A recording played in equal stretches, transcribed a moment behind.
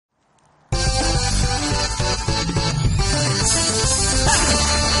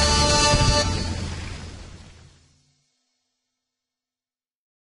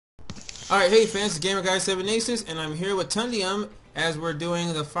Alright, hey fans, it's Gamer Guy 7 Aces, and I'm here with Tundiam as we're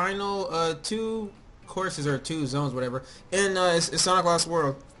doing the final two courses or two zones, whatever, in it's Sonic Lost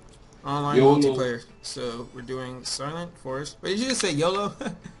World online YOLO. multiplayer. So we're doing Silent Forest. Wait, did you just say YOLO?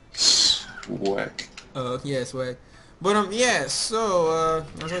 Whack. Oh yeah, swag. But yeah. So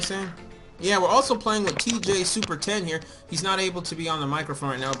what was I saying? Yeah, we're also playing with TJ Super 10 here. He's not able to be on the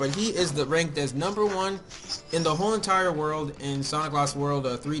microphone right now, but he is ranked as #1 in the whole entire world in Sonic Lost World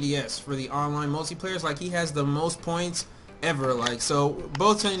 3DS for the online multiplayers. Like, he has the most points ever. Like, so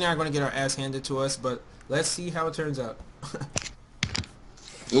both Tony and I are going to get our ass handed to us, but let's see how it turns out.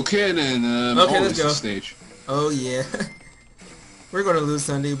 Okay then, Okay, oh, let's it's go. the stage. Oh yeah. We're going to lose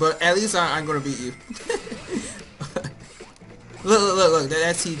Sunday, but at least I'm going to beat you. Look,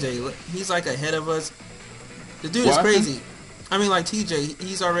 that's TJ. Look, he's like ahead of us. The dude is What happened? crazy. I mean, like, TJ,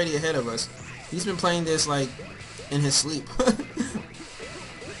 he's already ahead of us. He's been playing this, like, in his sleep.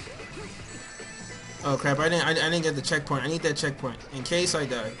 Oh, crap, I didn't get the checkpoint. I need that checkpoint, in case I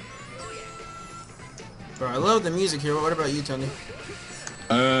die. Bro, I love the music here. What about you, Tony?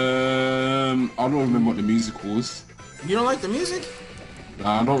 I don't remember what the music was. You don't like the music?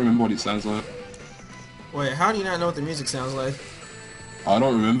 Nah, I don't remember what it sounds like. Wait, how do you not know what the music sounds like? I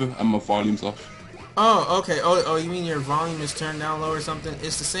don't remember, and my volume's off. Oh, okay. Oh, you mean your volume is turned down low or something?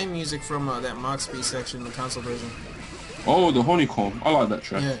 It's the same music from that Mox Speed section, the console version. Oh, the honeycomb. I like that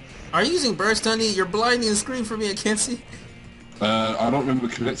track. Yeah. Are you using burst, Tony? You're blinding the screen for me. I can't see. I don't remember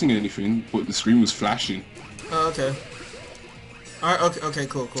collecting anything, but the screen was flashing. Oh, okay. Alright, okay,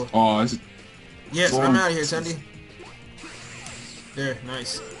 cool. Oh, Yes, I'm out of here, Tundy. There,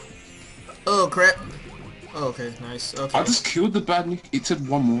 nice. Oh, crap. Oh, okay, nice. Okay. I just killed the badnik. It said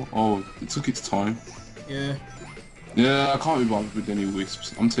one more. Oh, it took its time. Yeah. Yeah, I can't be bothered with any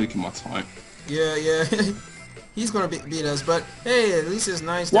wisps. I'm taking my time. Yeah. He's gonna beat us, but hey, at least it's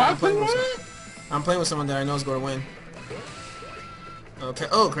nice What that happened, I'm playing with someone that I know is gonna win. Okay.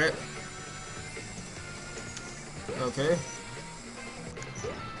 Oh, crap. Okay.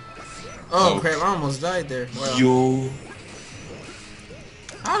 Oh, crap, I almost died there. Wow. Yo.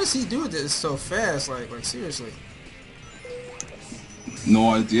 How does he do this so fast? Like seriously. No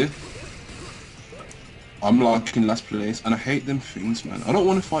idea. I'm like in last place, and I hate them things, man. I don't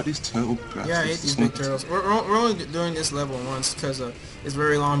want to fight these turtle bastards. Yeah, I hate these big turtles. We're only doing this level once because it's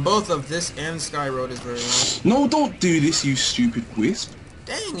very long. Both of this and Sky Road is very long. No, don't do this, you stupid wisp.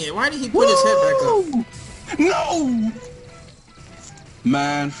 Dang it! Why did he put his head back up? No!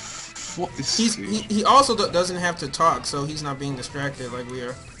 Man, fuck this stage. He also doesn't have to talk, so he's not being distracted like we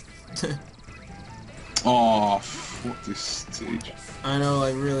are. Oh, fuck this stage. I know,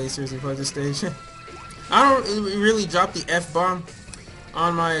 like, really, seriously, fuck this stage. I don't really drop the F-bomb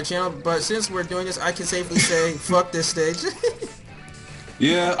on my channel, but since we're doing this, I can safely say, fuck this stage.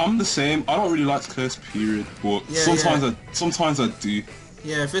 Yeah, I'm the same. I don't really like to curse, period, but Yeah, sometimes I do.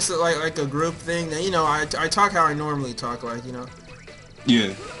 Yeah, if it's like a group thing, then, you know, I talk how I normally talk, like, you know.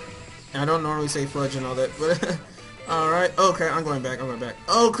 Yeah. I don't normally say fudge and all that, but alright. Oh crap, I'm going back.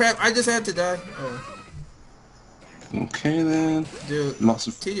 Oh crap, I just had to die. Oh. Okay then. Dude, lots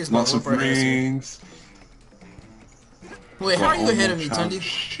of rings. Wait, how are you ahead of me, Tundi?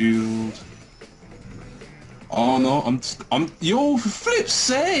 Shield. Oh no, yo, for flip's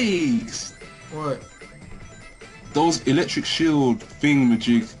sakes! What? Those electric shield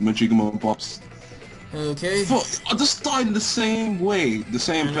majigama bobs. Okay. Fuck, I just died in the same way, the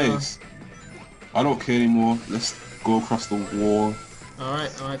same place. I don't care anymore. Let's go across the wall.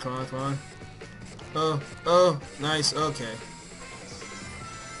 Alright, come on. Oh, nice, okay.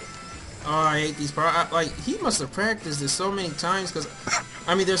 Oh, I hate these parts. Like, he must have practiced this so many times, because,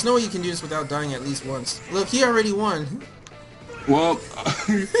 I mean, there's no way you can do this without dying at least once. Look, he already won. Well,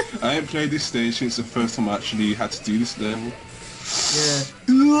 I ain't played this stage since the first time I actually had to do this level. Yeah.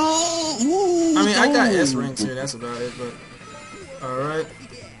 I mean, I got S ranks here, that's about it, but... Alright.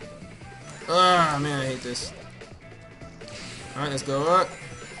 Ah, man, I hate this. Alright, let's go up.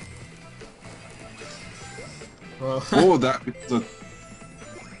 Well, Oh, that because of...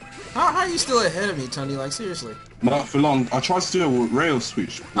 how are you still ahead of me, Tundi? Like, seriously. Not for long. I tried to do a rail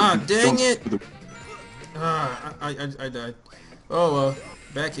switch. Ah, dang it! Ah, I died. Oh, well.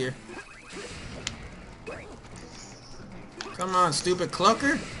 Back here. Come on, stupid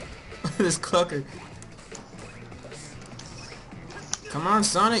clucker. This clucker. Come on,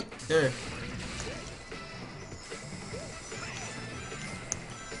 Sonic. There.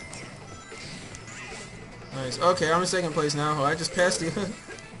 Nice. Okay, I'm in second place now. Oh, I just passed you.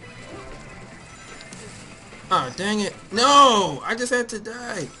 Ah, oh, dang it. No! I just had to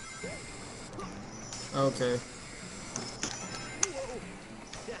die. Okay.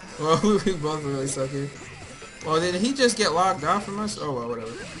 Well, we both really suck here. Well, did he just get logged off from us? Oh well,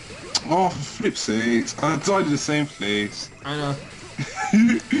 whatever. Oh, for flip's sakes. I died in the same place. I know.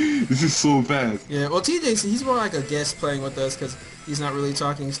 This is so bad. Yeah, well, TJ, he's more like a guest playing with us because he's not really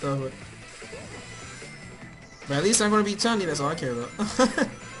talking and stuff. But at least I'm going to beat Tundi, that's all I care about.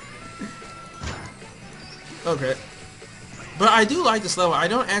 Okay. But I do like this level. I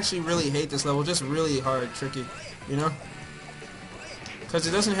don't actually really hate this level, just really hard, tricky, you know? Because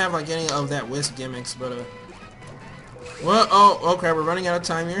it doesn't have like any of that Wisp gimmicks, but well, oh crap, we're running out of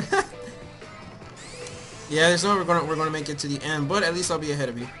time here. Yeah, there's no we're gonna make it to the end, but at least I'll be ahead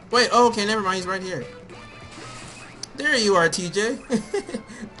of you. Wait, oh, okay, never mind, he's right here. There you are, TJ.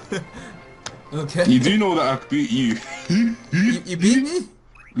 Okay. You do know that I beat you. You beat me?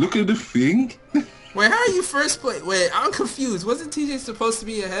 Look at the thing. Wait, how are you first place? Wait, I'm confused. Wasn't TJ supposed to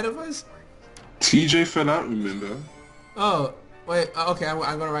be ahead of us? TJ fell out, remember? Oh, wait, okay, I'm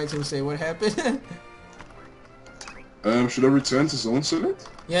gonna write to him and say what happened. Should I return to zone select?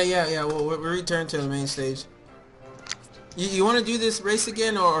 Yeah, we'll return to the main stage. You want to do this race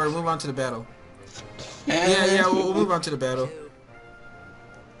again or move on to the battle? Yeah, we'll move on to the battle.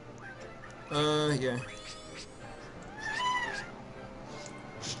 Yeah.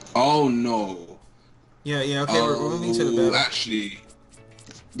 Oh no. Yeah, okay, we're moving to the battle. Actually,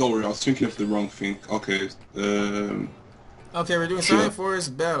 don't worry, I was thinking of the wrong thing. Okay, Okay, we're doing sure. Silent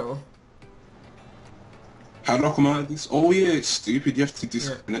Forest battle. How do I come out of this? Oh yeah, it's stupid, you have to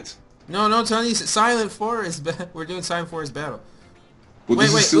disconnect. No, Tony, Silent Forest we're doing Silent Forest battle. Well, wait,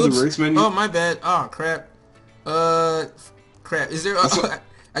 this is still oops. the race menu? Oh, my bad. Oh, crap. Crap. Is there...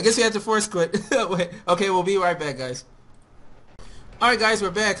 I guess we have to force quit. Wait. Okay, we'll be right back, guys. Alright, guys,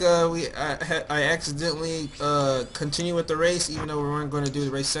 we're back. I accidentally continued with the race, even though we weren't going to do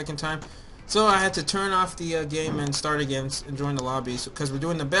the race second time. So I had to turn off the game and start again and join the lobby, because we're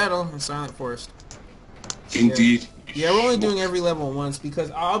doing the battle in Silent Forest. Indeed. Yeah, we're only doing every level once,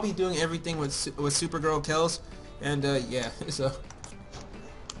 because I'll be doing everything with Supergirl Kels, and yeah, so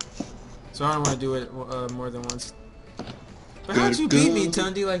I don't want to do it more than once. But how'd you beat me,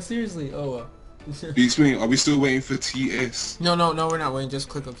 Tundi? Like, seriously? Oh, well. Beats me. Are we still waiting for TS? No, we're not waiting. Just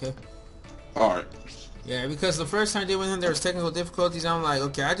click OK. Alright. Yeah, because the first time I did with him, there was technical difficulties. I'm like,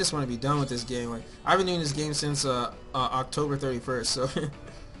 okay, I just want to be done with this game. Like, I've been doing this game since October 31st, so...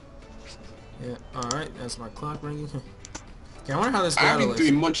 Yeah, alright, that's my clock ringing. Okay, I wonder how this battle is. I've been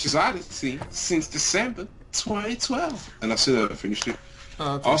doing Munch's Odyssey since December 2012. And I still haven't finished it.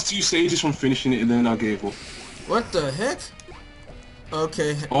 Oh, okay. I was 2 stages from finishing it and then I gave up. What the heck?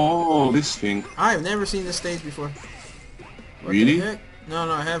 Okay. Oh, this thing. I've never seen this stage before. What really? The heck? No,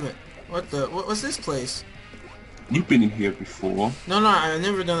 I haven't. What's this place? You've been in here before. No, I've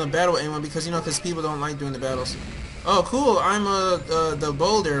never done a battle with anyone because, you know, because people don't like doing the battles. Oh, cool. I'm the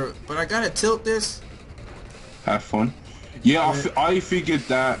boulder, but I gotta tilt this. Have fun. Yeah, I figured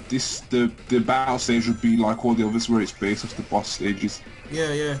that the battle stage would be like all the others where it's based off the boss stages.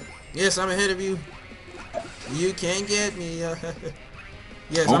 Yeah. Yes, I'm ahead of you. You can't get me.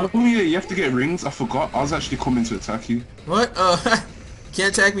 Yes. Oh yeah, you have to get rings. I forgot. I was actually coming to attack you. What?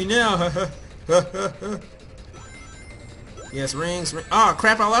 Can't attack me now. Yes, rings. Oh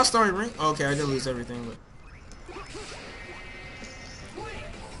crap! I lost our ring. Okay, I did lose everything, but.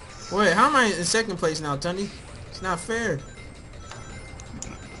 Wait, how am I in second place now, Tundi? It's not fair.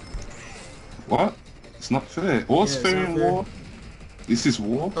 What? It's not fair. What's fair in war? This is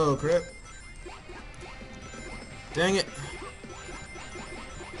war? Oh crap. Dang it.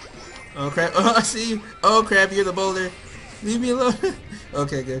 Oh crap. Oh, I see you. Oh crap, you're the boulder. Leave me alone.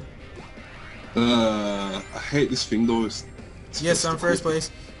 Okay, good. I hate this thing though. Yes, I'm first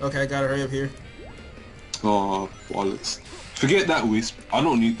place. Okay, I gotta hurry up here. Oh, bollocks. Forget that wisp. I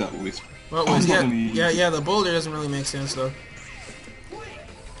don't need that wisp. What wisp? Yeah, the boulder doesn't really make sense though.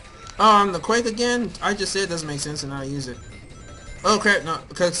 Oh, I'm the Quake again? I just said it doesn't make sense and I use it. Oh crap, no,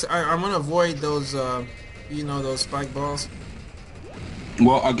 because I'm gonna avoid those, you know, those spike balls.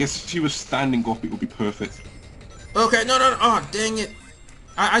 Well, I guess if you were standing up, it would be perfect. Okay, no, oh, dang it.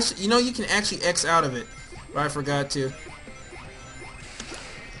 You know, you can actually X out of it, but I forgot to.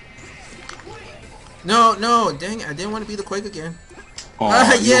 No, dang it, I didn't want to be the Quake again.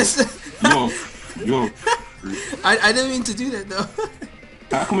 Oh, yes! Yo. I didn't mean to do that, though.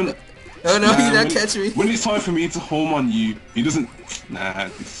 How come Oh no, you're not catching me. When it's time for me to home on you, he doesn't... Nah,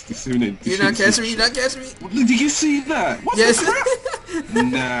 this You're not catching me, Did you see that? What yes. the crap?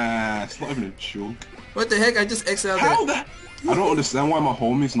 Nah, it's not even a joke. What the heck? I just X'd out How that? I don't understand why my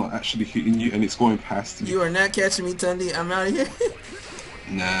home is not actually hitting you and it's going past you. You are not catching me, Tundi. I'm out of here.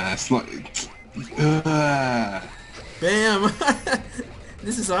 Nah, it's not... Bam!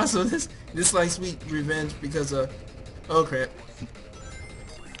 This is awesome. This like sweet revenge because oh crap.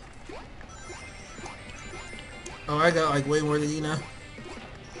 Oh, I got like way more than you now.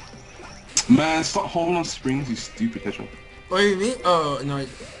 Man, stop holding on springs, you stupid hedgehog. What do you mean? Oh no.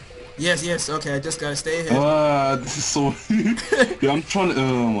 Yes. Okay, I just gotta stay ahead. This is so. Yeah, I'm trying to.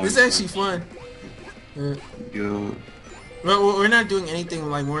 Oh my. This is actually fun. Yeah. Well, we're not doing anything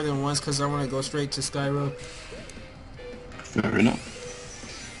like more than once because I want to go straight to Sky Road. Fair enough.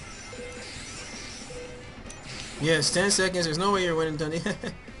 Yes, 10 seconds. There's no way you're winning, Dundee.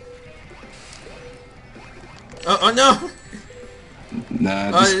 Oh no!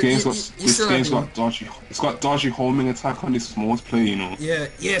 Nah, this game's got dodgy. It's got dodgy homing attack on this small play, you know. Yeah.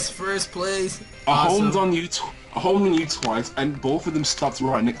 Yes. First place. I Awesome. homed on you twice, and both of them stopped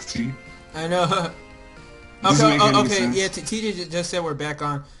right next to you. I know. Okay. Yeah. TJ just said we're back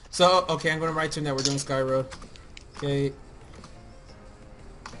on. So okay, I'm gonna write to him that we're doing Sky Road. Okay.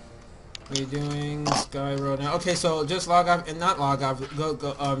 We're doing Sky Road now. Okay, so just log off and not log off.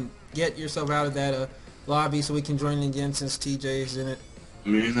 Go. Get yourself out of that lobby so we can join again since TJ is in it.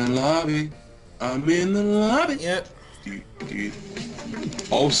 I'm in the lobby. I'm in the lobby. Yep. Dude.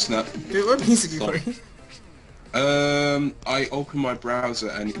 Oh snap. Dude, what music are you playing? I opened my browser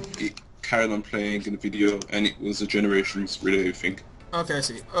and it carried on playing in the video, and it was a Generations relay thing. Okay, I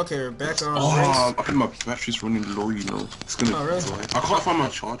see. Okay, we're back on. Oh, I think my battery's running low, you know. It's gonna. Oh, really? I can't find my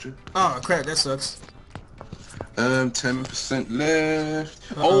charger. Oh crap, that sucks. 10% left.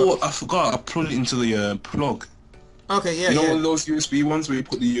 Oh, I forgot. I plugged it into the plug. Okay, yeah, You know one of those USB ones where you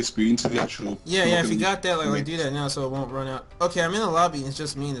put the USB into the actual. Yeah, if you got that, like do that now so it won't run out. Okay, I'm in the lobby. It's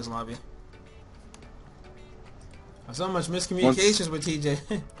just me in this lobby. So much miscommunications with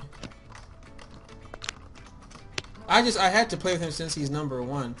TJ. I had to play with him since he's number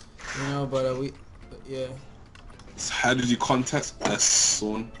 1, you know. But yeah. So how did you contact us,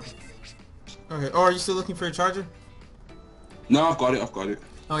 son? Okay. Oh, are you still looking for your charger? No, I've got it.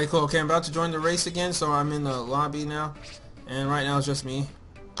 Okay, cool. Okay, I'm about to join the race again, so I'm in the lobby now, and right now it's just me.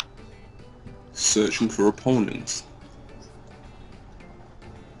 Searching for opponents.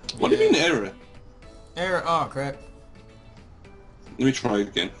 What do you mean error? Error. Oh crap. Let me try it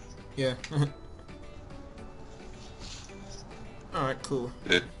again. Yeah. Alright, cool.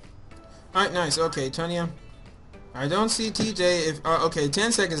 Yeah. Alright, nice. Okay, Tundiam. I don't see TJ. If okay,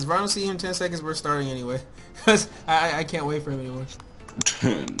 10 seconds. If I don't see him 10 seconds, we're starting anyway. Because I can't wait for him anymore.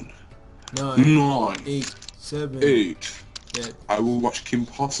 10, 9, 8, 7, 8. Yeah. I will watch Kim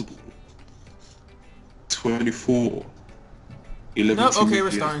Possible. 24. 11. No, okay,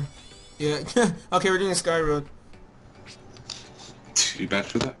 we're starting. Yeah. Okay, we're doing Sky Road. Too bad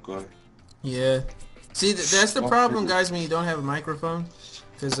for that guy. Yeah. See, that's the problem, guys, when you don't have a microphone.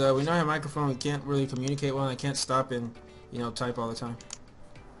 Because we don't have a microphone, we can't really communicate well, and I can't stop and, you know, type all the time.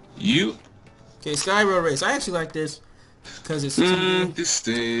 You? Okay, Sky Road Race. I actually like this. Because it's this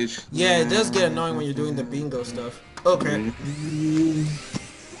stage. Yeah, it does get annoying when you're doing the bingo stuff. Oh, crap.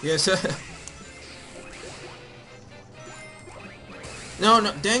 Yes. No,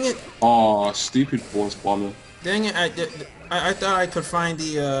 dang it. Aw, stupid boss bomber. Dang it, I thought I could find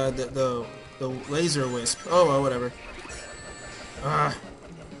the laser wisp. Oh, well, whatever.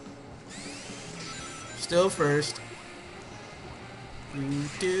 Still first.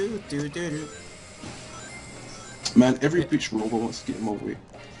 Do. Man, every bitch robot wants to get in my way.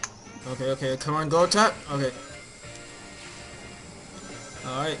 Okay, come on, go top. Okay.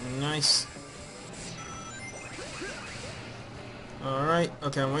 Alright, nice. Alright,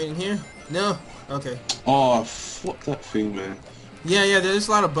 okay, I'm waiting here. No, okay. Oh, fuck that thing, man. Yeah, there's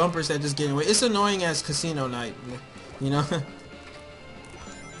a lot of bumpers that just get in the way. It's annoying as casino night, you know?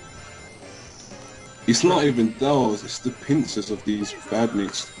 It's not even those, it's the pincers of these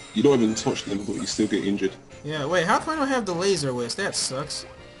badniks. You don't even touch them, but you still get injured. Yeah, wait, how come I don't have the laser wisp? That sucks.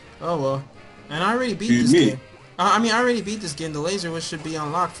 Oh well. And I already beat this game. I mean, I already beat this game. The laser wisp should be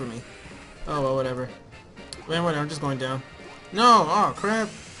unlocked for me. Oh well, whatever. Man, whatever, I'm just going down. No! Oh, crap.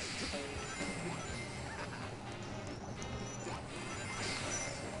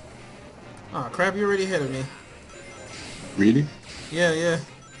 Oh, crap, you're already ahead of me. Really? Yeah.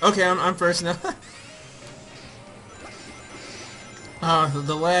 Okay, I'm first now.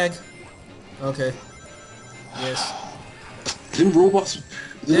 The lag. Okay. Yes. Them robots,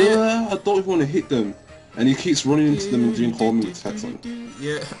 I don't even want to hit them. And he keeps running into them and doing homing attacks on them.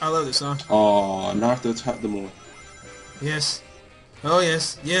 Yeah, I love this song. Oh, now I have to attack them all. Yes. Oh,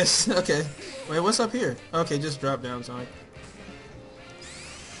 yes. Okay. Wait, what's up here? Okay, just drop down, Sonic.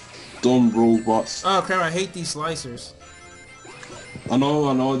 Dumb robots. Oh, crap, I hate these slicers. I know,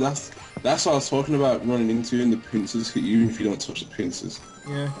 That's what I was talking about running into, and the pincers hit you if you don't touch the pincers.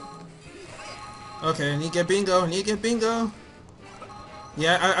 Yeah. Okay, I need to get bingo. Need to get bingo.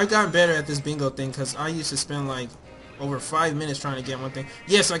 Yeah, I've gotten better at this bingo thing because I used to spend like over 5 minutes trying to get one thing.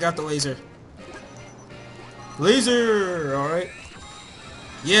 Yes, I got the laser. Laser! Alright.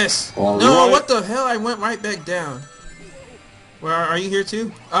 Yes! All No, right. what the hell? I went right back down. Where are you here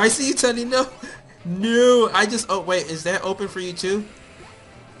too? Oh, I see you, Teddy. No. No, I just... Oh, wait. Is that open for you too?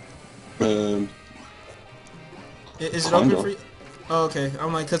 Is it open for you? Oh, okay.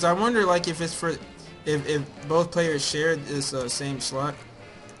 I'm like, because I wonder like if it's for... If both players share this same slot.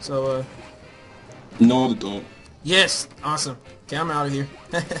 So, No, they don't. yes! Awesome. Okay, I'm out of here.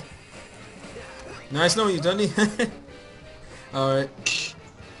 Nice knowing you, Dundee. Alright.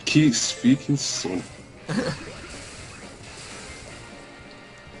 Keep speaking, son.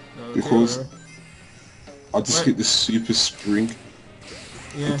 Because I just hit the super spring.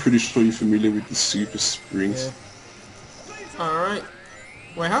 Yeah. I'm pretty sure you're familiar with the super springs. Yeah. Alright.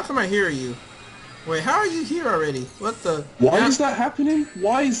 Wait, how come I hear you? Wait, how are you here already? What the... Why is that happening?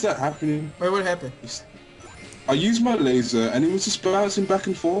 Why is that happening? Wait, what happened? I used my laser and it was just bouncing back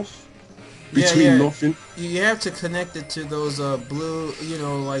and forth between nothing. You have to connect it to those blue, you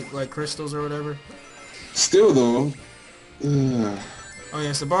know, like crystals or whatever. Still though. Oh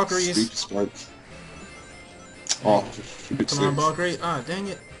yes, the Valkyries. Sleep spikes. Oh, Come on, Valkyrie. Ah, dang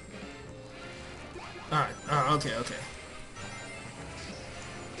it. Alright. Okay, okay.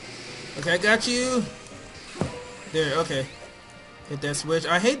 Okay, I got you. There, okay. Hit that switch.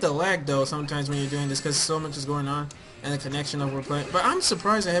 I hate the lag though sometimes when you're doing this because so much is going on and the connection of we're playing. But I'm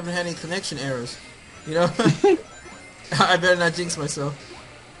surprised I haven't had any connection errors. You know? I better not jinx myself.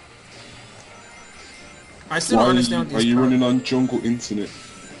 I still don't understand what these are you running on jungle internet?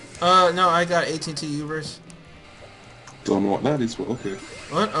 No, I got AT&T Uverse. Don't know what that is, but okay.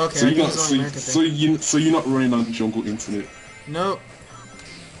 What? Okay, so I you're think not, it's only American thing. so you're not running on jungle internet? Nope.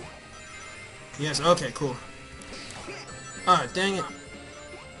 Yes, okay, cool. Ah, dang it.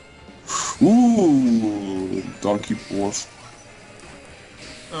 Ooh, donkey balls.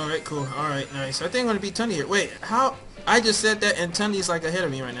 Alright, cool. Alright, nice. I think I'm gonna beat Tundy here. Wait, how? I just said that and Tundy's like ahead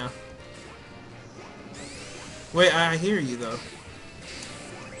of me right now. Wait, I hear you though.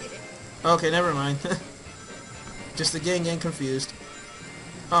 Okay, never mind. Just the getting confused.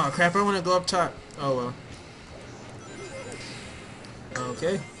 Oh crap, I want to go up top. Oh well.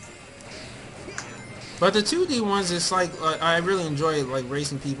 Okay. But the 2D ones, it's like, I really enjoy like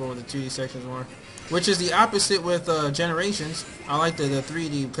racing people with the 2D sections more. Which is the opposite with Generations. I like the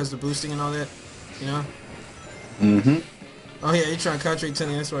 3D because the boosting and all that. You know? Mm-hmm. Oh yeah, you're trying to concentrate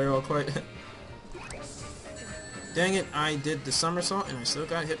Tundy, that's why you're all quiet. Dang it, I did the somersault and I still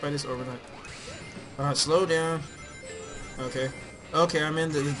got hit by this overnight. Slow down. Okay. Okay, I'm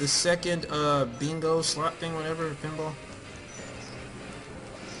in the second bingo slot thing, whatever, pinball.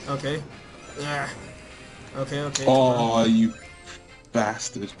 Okay. Ah. Okay, okay. Oh, you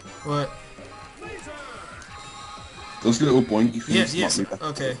bastard. What? Those little boinky things. Yes.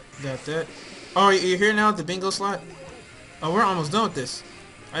 Okay, got that. Oh, you're here now at the bingo slot? Oh, we're almost done with this.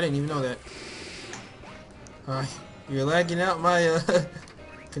 I didn't even know that. You're lagging out my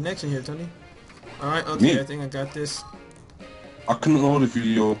connection here, Tony. Alright, okay, I think I got this. I couldn't load a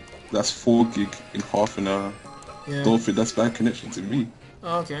video that's 4 gig in half an hour. Yeah. Don't think that's bad connection to me.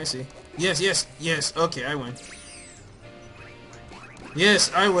 Oh, okay, I see. Yes. Okay, I win. Yes,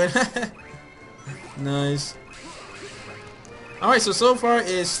 I win. Nice. Alright, so far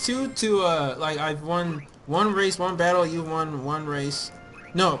it's 2-2, like I've won 1 race, 1 battle, you won 1 race.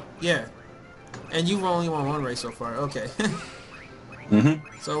 No, yeah. And you've only won 1 race so far, okay.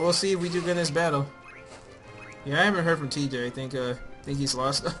 So we'll see if we do good in this battle. Yeah, I haven't heard from TJ. I think he's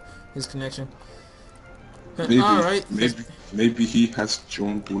lost his connection. Alright. Maybe he has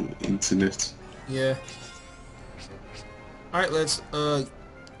jungle internet. Yeah. Alright, let's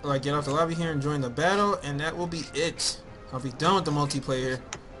like get off the lobby here and join the battle, and that will be it. I'll be done with the multiplayer.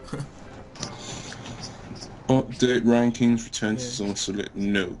 Update rankings, return to zone select,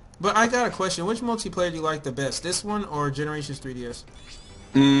 no. But I got a question. Which multiplayer do you like the best? This one or Generations 3DS?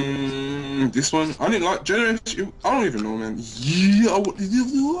 This one. I didn't like Generation. I don't even know, man. Yeah. I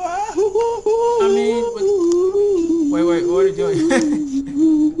mean, wait, what are you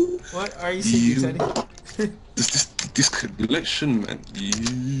doing? What are you singing, Teddy? This collection, man.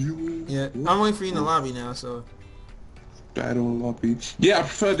 Yeah, I'm waiting for you in the lobby now, so. Battle lobby. Yeah, I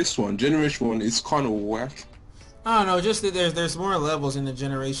prefer this one. Generation 1 is kind of whack. I don't know, just that there's more levels in the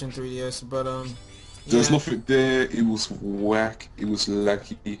Generation 3DS, but there's nothing there. It was whack. It was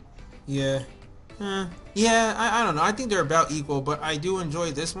laggy. Yeah. Yeah, I don't know. I think they're about equal, but I do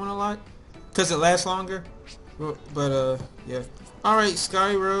enjoy this one a lot. Because it lasts longer. But, yeah. Alright,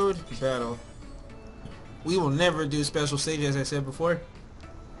 Sky Road battle. We will never do special stage, as I said before.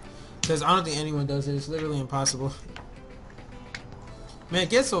 Because I don't think anyone does it. It's literally impossible. Man, it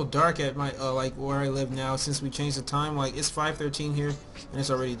gets so dark at my, like, where I live now since we changed the time. Like, it's 5:13 here, and it's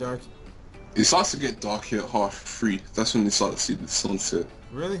already dark. It starts to get dark here at 3:30. That's when they start to see the sunset.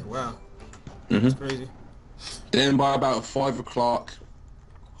 Really? Wow. Mm-hmm. That's crazy. Then by about 5 o'clock,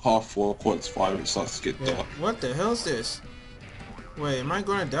 4:30, 5, it starts to get dark. What the hell is this? Wait, am I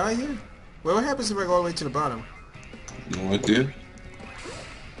going to die here? Wait, what happens if I go all the way to the bottom? No idea.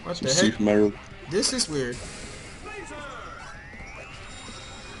 What Some the heck? Super Mario. This is weird.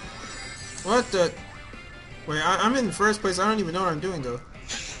 What the? Wait, I'm in first place. I don't even know what I'm doing, though.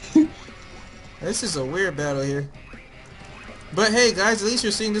 This is a weird battle here. But hey, guys, at least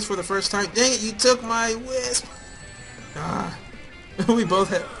you're seeing this for the first time. Dang it, you took my wisp. Ah. We both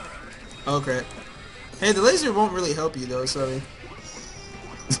have... Oh, crap. Hey, the laser won't really help you, though, so...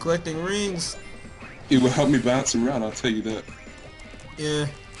 It's collecting rings. It will help me bounce around, I'll tell you that. Yeah.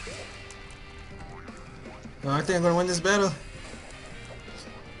 Well, I think I'm gonna win this battle.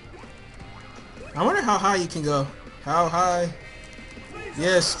 I wonder how high you can go. How high?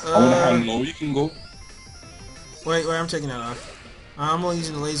 Yes, I wonder how low you can go. Wait, I'm taking that off. I'm only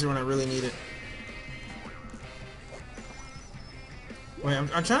using the laser when I really need it. Wait,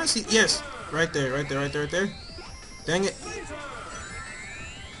 I'm trying to see. Yes, right there. Dang it.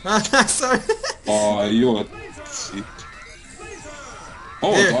 Sorry. Oh, you're sick.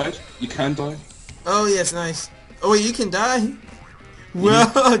 Oh, there. I died. You can die. Oh, yes, nice. Oh, wait, you can die?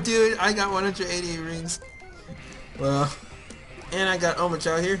 Well, dude, I got 188 rings. Well, and I got Omach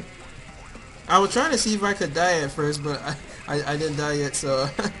out here. I was trying to see if I could die at first, but I didn't die yet, so...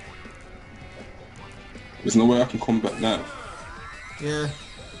 There's no way I can come back now. Yeah.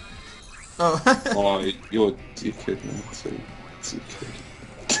 Oh. Oh, you're a dickhead, man. It's okay.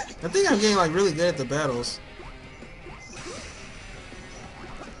 I think I'm getting, like, really good at the battles.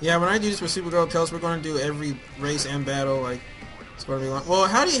 Yeah, when I do this with Supergirl Kels, we're going to do every race and battle, like, it's going to be long. Well,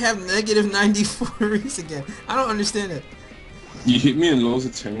 how do you have negative 94 rings again? I don't understand it. You hit me and loads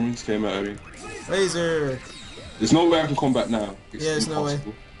of 10 rings came out of me. Laser. There's no way I can come back now. It's there's impossible.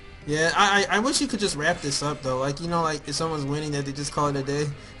 no way. Yeah, I wish you could just wrap this up, though. Like, you know, like, if someone's winning, that they just call it a day.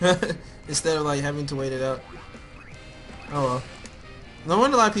 Instead of, like, having to wait it out. Oh, well. No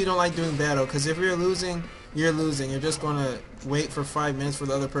wonder a lot of people don't like doing battle, because if you're losing, you're losing. You're just going to wait for 5 minutes for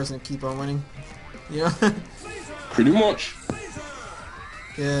the other person to keep on winning. You know? Pretty much.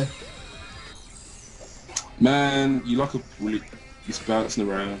 Yeah. Man, you like a bully. He's bouncing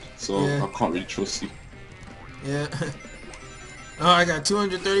around, so Yeah. I can't really trust you. Yeah. Oh, I got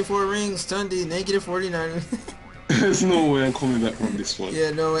 234 rings. Tundi, negative 49. There's no way I'm coming back from this one. Yeah,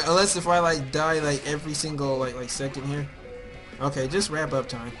 no way. Unless if I, like, die, like, every single, like second here. Okay, just wrap up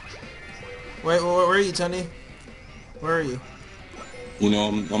time. Wait, where are you, Tundi? Where are you? You know,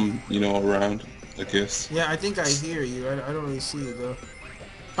 I'm you know, around, I guess. Yeah, I think I hear you. I don't really see you, though.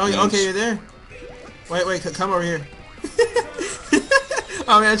 Oh, Yeah, okay, you're there? Wait, come over here.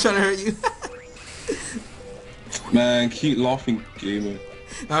 Oh, man, I'm trying to hurt you. Man, keep laughing, gamer.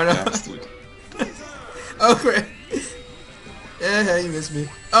 I don't know. Bastard. Oh, crap. Yeah, you missed me.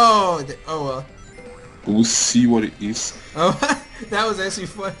 Oh, well. We'll see what it is. Oh, that was actually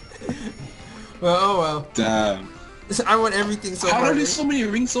fun. Well, oh well. Damn. I want everything so How hard. are there so many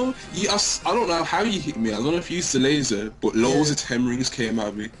rings though? I don't know how you hit me. I don't know if you used the laser, but loads of 10 rings came out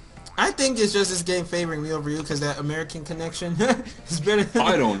of me. I think it's just this game favoring me over you because that American connection is better than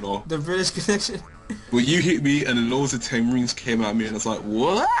I don't know. the British connection. But you hit me and loads of 10 rings came out of me and I was like,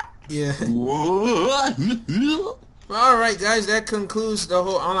 what? Yeah. What? Well, alright guys, that concludes the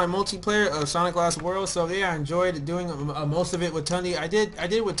whole online multiplayer of Sonic Lost World. So yeah, I enjoyed doing most of it with Tundi. I did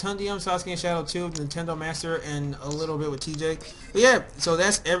with Tundiam360 and Shadow 2, Nintendo Master, and a little bit with TJ. But yeah, so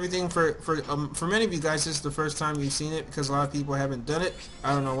that's everything for many of you guys. This is the first time you've seen it because a lot of people haven't done it.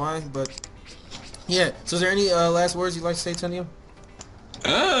 I don't know why, but yeah. So is there any last words you'd like to say, Tundiam?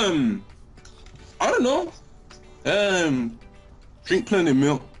 I don't know. Drink plenty of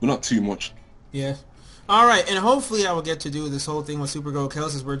milk, but not too much. Yeah. Alright, and hopefully I will get to do this whole thing with Supergirl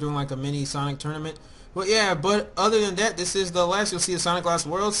Kels as we're doing like a mini Sonic tournament. But yeah, but other than that, this is the last you'll see of Sonic Lost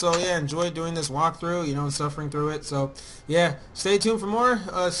World. So yeah, enjoy doing this walkthrough, you know, and suffering through it. So yeah, stay tuned for more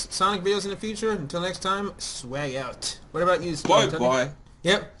Sonic videos in the future. Until next time, swag out. What about you? Bye.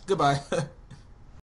 Yep, goodbye.